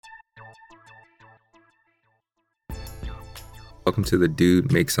Welcome to the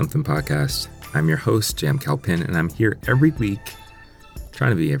Dude Make Something podcast. I'm your host, Jam Calpin, and I'm here every week,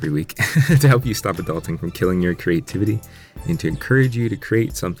 trying to be every week, to help you stop adulting from killing your creativity and to encourage you to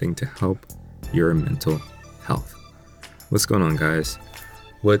create something to help your mental health. What's going on, guys?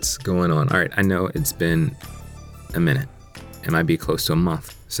 What's going on? All right, I know it's been a minute. It might be close to a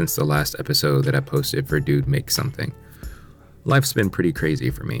month since the last episode that I posted for Dude Make Something. Life's been pretty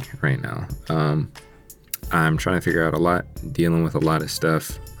crazy for me right now. I'm trying to figure out a lot, dealing with a lot of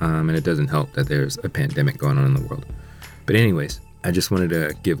stuff, and it doesn't help that there's a pandemic going on in the world. But anyways, I just wanted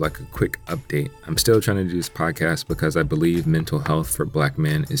to give like a quick update. I'm still trying to do this podcast because I believe mental health for Black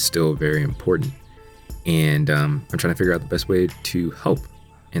men is still very important. And I'm trying to figure out the best way to help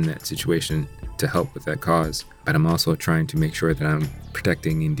in that situation, to help with that cause. But I'm also trying to make sure that I'm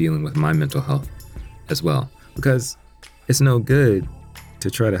protecting and dealing with my mental health as well. Because it's no good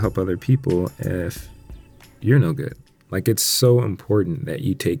to try to help other people if you're no good. Like, it's so important that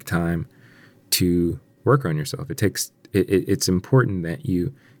you take time to work on yourself. It's important that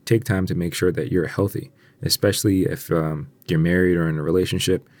you take time to make sure that you're healthy, especially if you're married or in a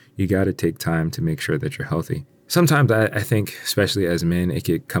relationship. You got to take time to make sure that you're healthy. Sometimes I think, especially as men, it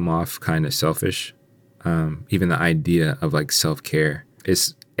could come off kind of selfish. Even the idea of like self-care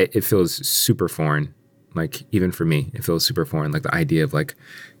it feels super foreign. Like, even for me, it feels super foreign. Like the idea of like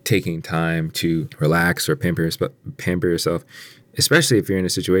taking time to relax or pamper yourself, especially if you're in a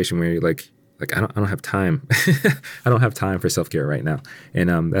situation where you're like I don't have time. I don't have time for self-care right now.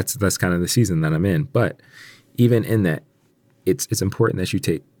 And that's kind of the season that I'm in. But even in that, it's important that you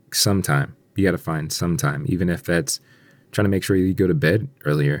take some time. You got to find some time, even if that's trying to make sure you go to bed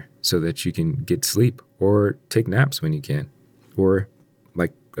earlier so that you can get sleep, or take naps when you can, or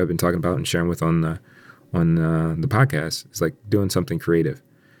like I've been talking about and sharing with on the podcast, it's like doing something creative.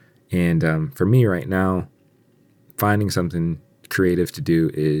 And for me right now, finding something creative to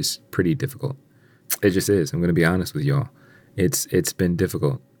do is pretty difficult. It just is. I'm going to be honest with y'all. It's been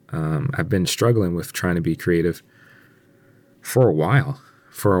difficult. I've been struggling with trying to be creative for a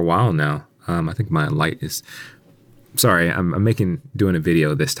while now. I think my light is, sorry, I'm doing a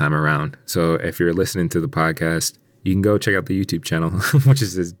video this time around. So if you're listening to the podcast, you can go check out the YouTube channel, which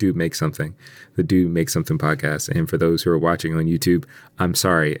is this Dude Make Something, the Dude Make Something podcast. And for those who are watching on YouTube, I'm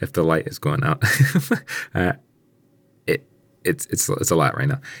sorry if the light is going out. It's a lot right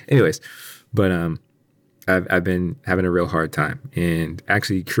now. Anyways, but I've been having a real hard time, and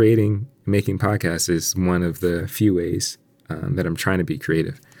actually making podcasts is one of the few ways that I'm trying to be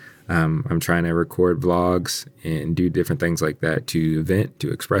creative. I'm trying to record vlogs and do different things like that to vent,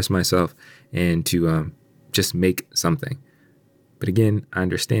 to express myself, and to just make something. But again, I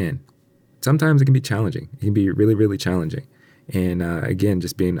understand sometimes it can be challenging. It can be really, really challenging. And again,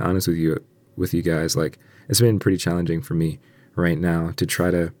 just being honest with you guys, like, it's been pretty challenging for me right now to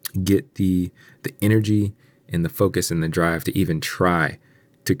try to get the energy and the focus and the drive to even try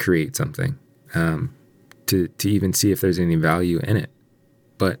to create something, to even see if there's any value in it.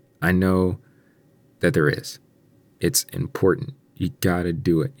 But I know that there is. It's important. You got to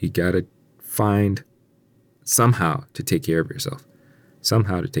do it. You got to find somehow to take care of yourself.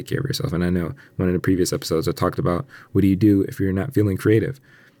 And I know one of the previous episodes I talked about, what do you do if you're not feeling creative?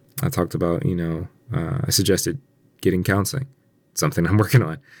 I talked about, I suggested getting counseling, something I'm working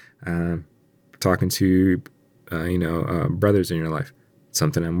on. Talking to, brothers in your life,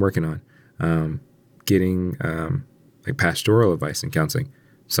 something I'm working on. Getting like pastoral advice and counseling,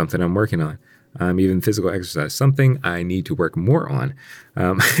 something I'm working on. Even physical exercise, something I need to work more on.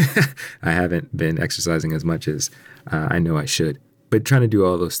 I haven't been exercising as much as I know I should, but trying to do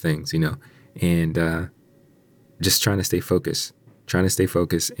all those things, and just trying to stay focused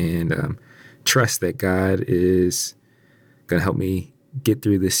and trust that God is going to help me get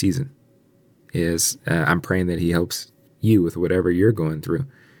through this season. I'm praying that He helps you with whatever you're going through.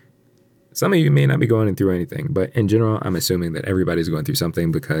 Some of you may not be going through anything, but in general, I'm assuming that everybody's going through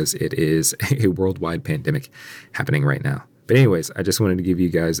something because it is a worldwide pandemic happening right now. But anyways, I just wanted to give you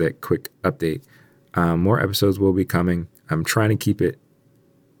guys that quick update. More episodes will be coming. I'm trying to keep it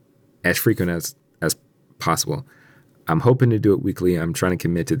as frequent as possible. I'm hoping to do it weekly. I'm trying to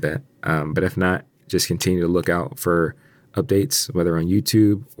commit to that. But if not, just continue to look out for updates, whether on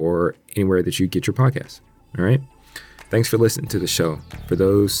YouTube or anywhere that you get your podcasts. All right. Thanks for listening to the show. For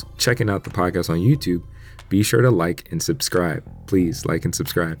those checking out the podcast on YouTube, be sure to like and subscribe. Please like and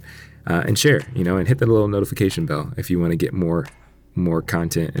subscribe, and share, and hit the little notification bell if you want to get more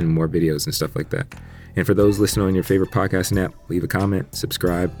content and more videos and stuff like that. And for those listening on your favorite podcasting app, leave a comment,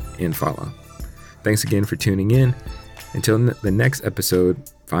 subscribe, and follow. Thanks again for tuning in. Until the next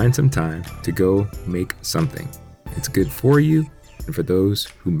episode, find some time to go make something. It's good for you and for those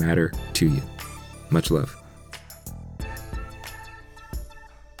who matter to you. Much love.